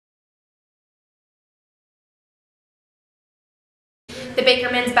The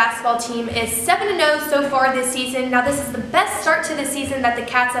Baker men's basketball team is 7-0 so far this season. Now this is the best start to the season that the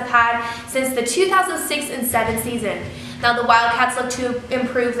Cats have had since the 2006 and 7 season. Now the Wildcats look to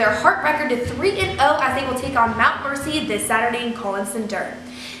improve their Hart record to 3-0 as they will take on Mount Mercy this Saturday in Collins Center.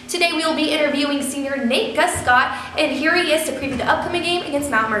 Today we will be interviewing senior Nathan Guscott, and here he is to preview the upcoming game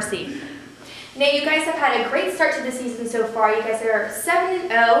against Mount Mercy. Nate, you guys have had a great start to the season so far. You guys are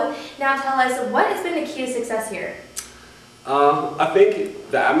 7-0. Now tell us, what has been the key to success here? I think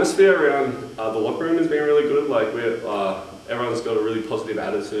the atmosphere around the locker room has been really good. Like everyone's got a really positive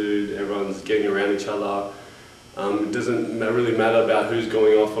attitude. Everyone's getting around each other. It doesn't really matter about who's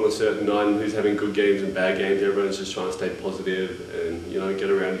going off on a certain night and who's having good games and bad games. Everyone's just trying to stay positive and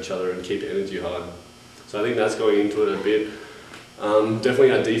get around each other and keep energy high. So I think that's going into it a bit.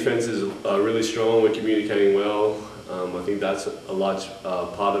 Definitely our defense is really strong. We're communicating well. I think that's a large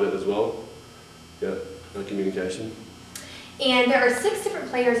part of it as well. Yeah, communication. And there are 6 different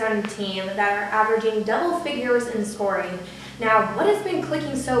players on the team that are averaging double figures in scoring. Now, what has been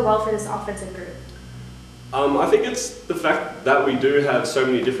clicking so well for this offensive group? I think it's the fact that we do have so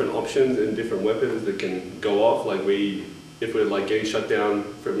many different options and different weapons that can go off. Like if we're getting shut down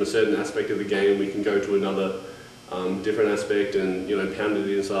from a certain aspect of the game, we can go to another different aspect and pound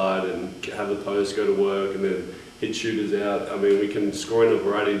it inside and have the post go to work and then hit shooters out. I mean, we can score in a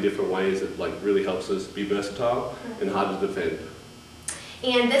variety of different ways that really helps us be versatile and hard to defend.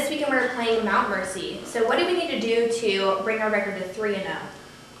 And this weekend we're playing Mount Mercy. So what do we need to do to bring our record to 3-0?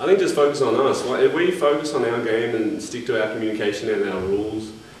 I think just focus on us. If we focus on our game and stick to our communication and our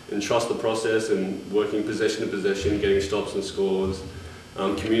rules and trust the process and working possession to possession, getting stops and scores,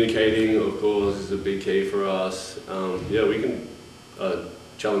 communicating, of course, is a big key for us. Yeah, we can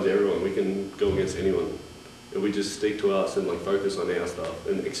challenge everyone. We can go against anyone. If we just stick to us and focus on our stuff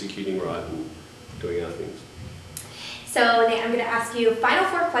and executing right and doing our things. So Nate, I'm going to ask you final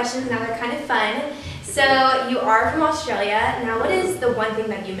 4 questions. Now they're kind of fun. So you are from Australia. Now what is the one thing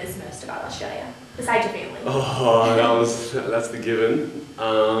that you miss most about Australia, besides your family? Oh, that's the given.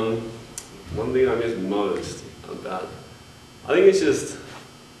 One thing I miss most about, I think it's just,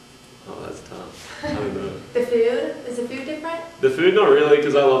 that's tough. I don't know. The food? Is the food different? The food, not really,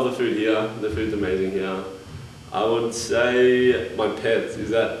 because I love the food here. The food's amazing here. I would say my pets.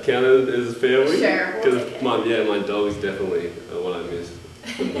 Is that counted as family? Sure. Because my dog is definitely what I miss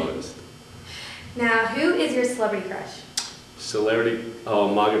the most. Now, who is your celebrity crush? Celebrity? Oh,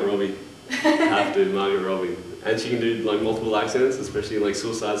 Margaret Robbie. Have to, Margaret Robbie. And she can do multiple accents, especially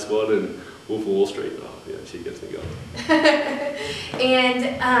Suicide Squad and Wolf of Wall Street. Oh yeah, she gets me going. And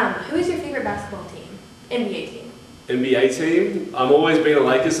who is your favorite basketball team? NBA team? NBA team? I've always been a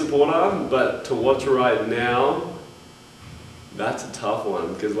Lakers supporter, but to watch right now, that's a tough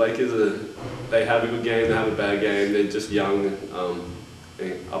one because Lakers they have a good game, they have a bad game. They're just young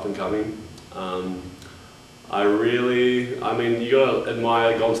and up and coming. You gotta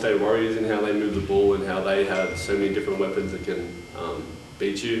admire Golden State Warriors and how they move the ball and how they have so many different weapons that can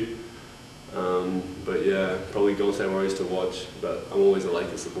beat you. But yeah, probably Golden State Warriors to watch, but I'm always a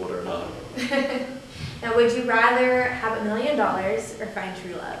Lakers supporter at heart. Now, would you rather have $1 million or find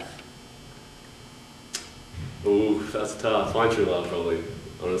true love? Ooh, that's tough. Find true love, probably,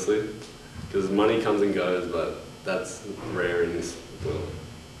 honestly. Because money comes and goes, but that's rare in this world.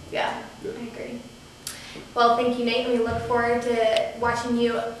 Yeah, I agree. Well, thank you, Nate. We look forward to watching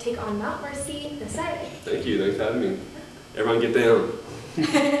you take on Mount Mercy this Saturday. Thank you. Thanks for having me. Everyone get down.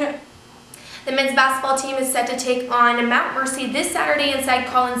 The men's basketball team is set to take on Mount Mercy this Saturday inside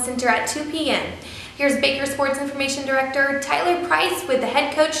Collins Center at 2 p.m. Here's Baker Sports Information Director Tyler Price with the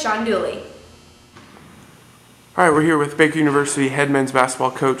head coach Sean Dooley. All right, we're here with Baker University head men's basketball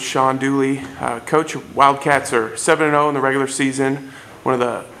coach Sean Dooley. Coach, Wildcats are 7-0 in the regular season, one of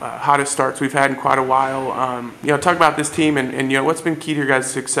the hottest starts we've had in quite a while. Talk about this team and what's been key to your guys'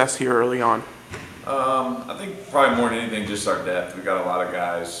 success here early on. I think probably more than anything, just our depth. We've got a lot of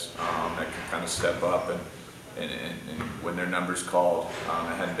guys that can kind of step up and when their number's called,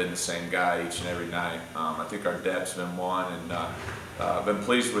 it hadn't been the same guy each and every night. I think our depth's been one, and I've been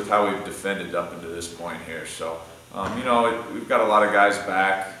pleased with how we've defended up into this point here. So, we've got a lot of guys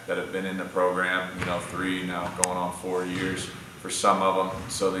back that have been in the program, 3 now going on 4 years for some of them.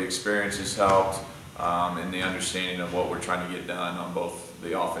 So the experience has helped, and the understanding of what we're trying to get done on both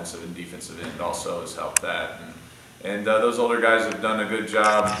the offensive and defensive end also has helped that. And those older guys have done a good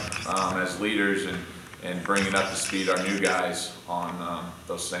job as leaders and bringing up to speed our new guys on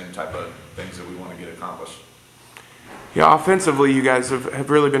those same type of things that we want to get accomplished. Yeah, offensively, you guys have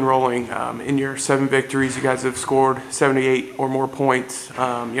really been rolling. In your 7 victories, you guys have scored 78 or more points.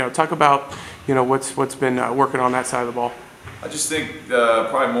 Talk about what's been working on that side of the ball. I just think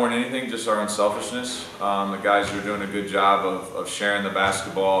probably more than anything, just our unselfishness. The guys are doing a good job of sharing the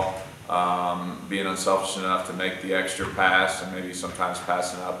basketball, being unselfish enough to make the extra pass and maybe sometimes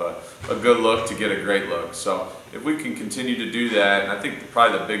passing up a good look to get a great look. So if we can continue to do that, and I think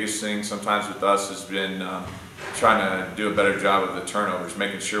probably the biggest thing sometimes with us has been trying to do a better job of the turnovers,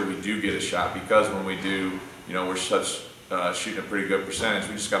 making sure we do get a shot, because when we do, we're shooting a pretty good percentage.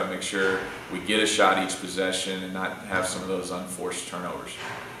 We just got to make sure we get a shot each possession and not have some of those unforced turnovers.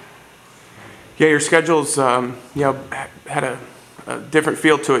 Yeah, your schedule's had a different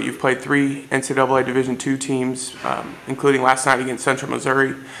feel to it. You've played 3 NCAA Division II teams, including last night against Central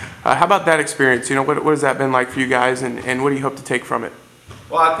Missouri. How about that experience? What has that been like for you guys, and what do you hope to take from it?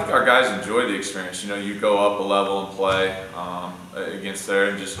 Well, I think our guys enjoy the experience. You go up a level and play against there,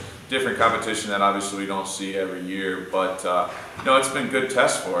 and just different competition that obviously we don't see every year. But it's been good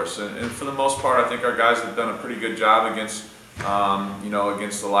tests for us, and for the most part, I think our guys have done a pretty good job against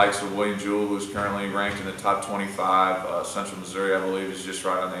against the likes of William Jewell, who's currently ranked in the top 25. Central Missouri, I believe, is just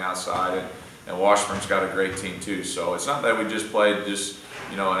right on the outside, and Washburn's got a great team too. So it's not that we just played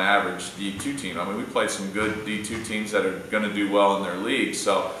an average D2 team. I mean, we played some good D2 teams that are going to do well in their league.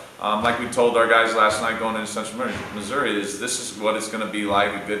 So like we told our guys last night going into Central Missouri, this is what it's going to be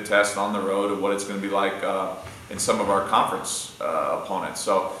like, a good test on the road of what it's going to be like in some of our conference opponents.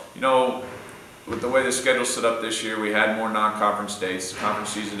 So, with the way the schedule's set up this year, we had more non-conference dates. The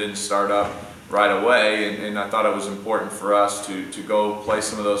conference season didn't start up right away, and I thought it was important for us to go play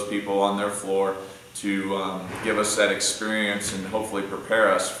some of those people on their floor to give us that experience and hopefully prepare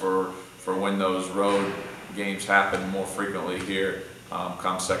us for when those road games happen more frequently here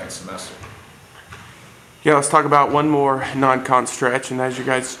come second semester. Yeah, let's talk about one more non-con stretch, and as you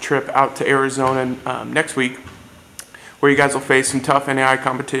guys trip out to Arizona next week, where you guys will face some tough NAI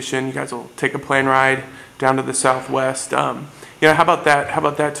competition. You guys will take a plane ride down to the Southwest. How about that? How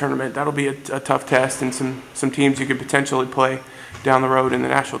about that tournament? That'll be a tough test, and some teams you could potentially play down the road in the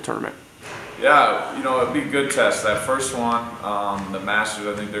national tournament. Yeah, it'd be a good test. That first one, the Masters,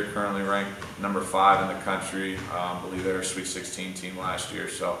 I think they're currently ranked number 5 in the country. I believe they were a Sweet 16 team last year.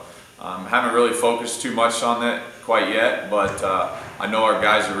 So haven't really focused too much on that quite yet, but I know our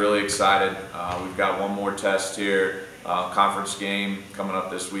guys are really excited. We've got one more test here. Conference game coming up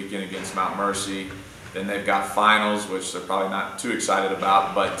this weekend against Mount Mercy. Then they've got finals, which they're probably not too excited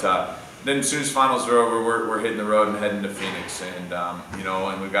about. But then as soon as finals are over, we're hitting the road and heading to Phoenix, and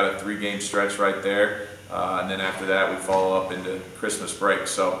and we've got a 3-game stretch right there. And then after that, we follow up into Christmas break.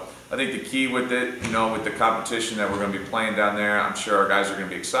 So I think the key with it, with the competition that we're going to be playing down there, I'm sure our guys are going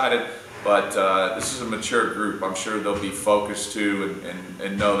to be excited. But this is a mature group. I'm sure they'll be focused too,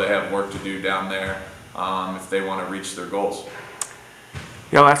 and know they have work to do down there. If they want to reach their goals.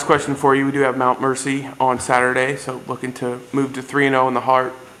 Yeah, last question for you. We do have Mount Mercy on Saturday, so looking to move to 3-0 in the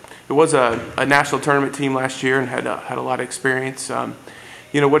Heart. It was a national tournament team last year and had a lot of experience.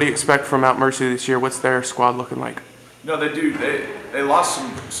 What do you expect from Mount Mercy this year? What's their squad looking like? They do. They lost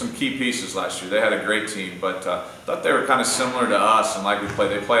some key pieces last year. They had a great team, but thought they were kind of similar to us, and like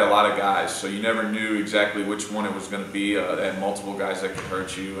they play a lot of guys, so you never knew exactly which one it was going to be. They had multiple guys that could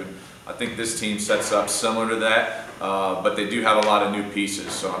hurt you, and I think this team sets up similar to that, but they do have a lot of new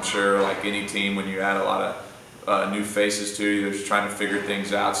pieces. So I'm sure, like any team, when you add a lot of new faces to you, they're just trying to figure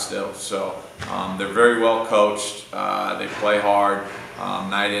things out still. So they're very well coached. They play hard.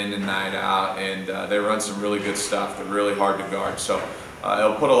 Night in and night out, and they run some really good stuff. They're really hard to guard, so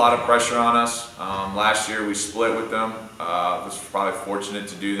it'll put a lot of pressure on us. Last year we split with them. Was probably fortunate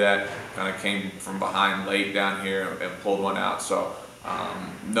to do that. Kind of came from behind late down here and pulled one out. So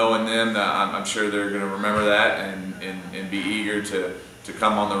knowing them, I'm sure they're going to remember that and be eager to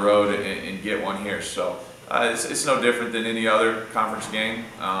come on the road and get one here. So it's no different than any other conference game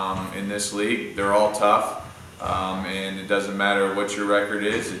in this league. They're all tough. And it doesn't matter what your record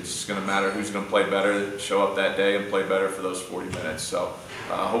is, it's just going to matter who's going to play better, show up that day and play better for those 40 minutes. So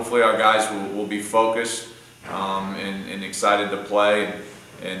hopefully our guys will be focused and excited to play,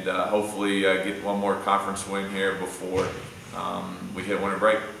 and hopefully get one more conference win here before we hit winter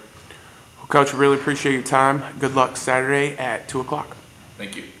break. Well, Coach, we really appreciate your time. Good luck Saturday at 2 o'clock.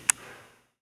 Thank you.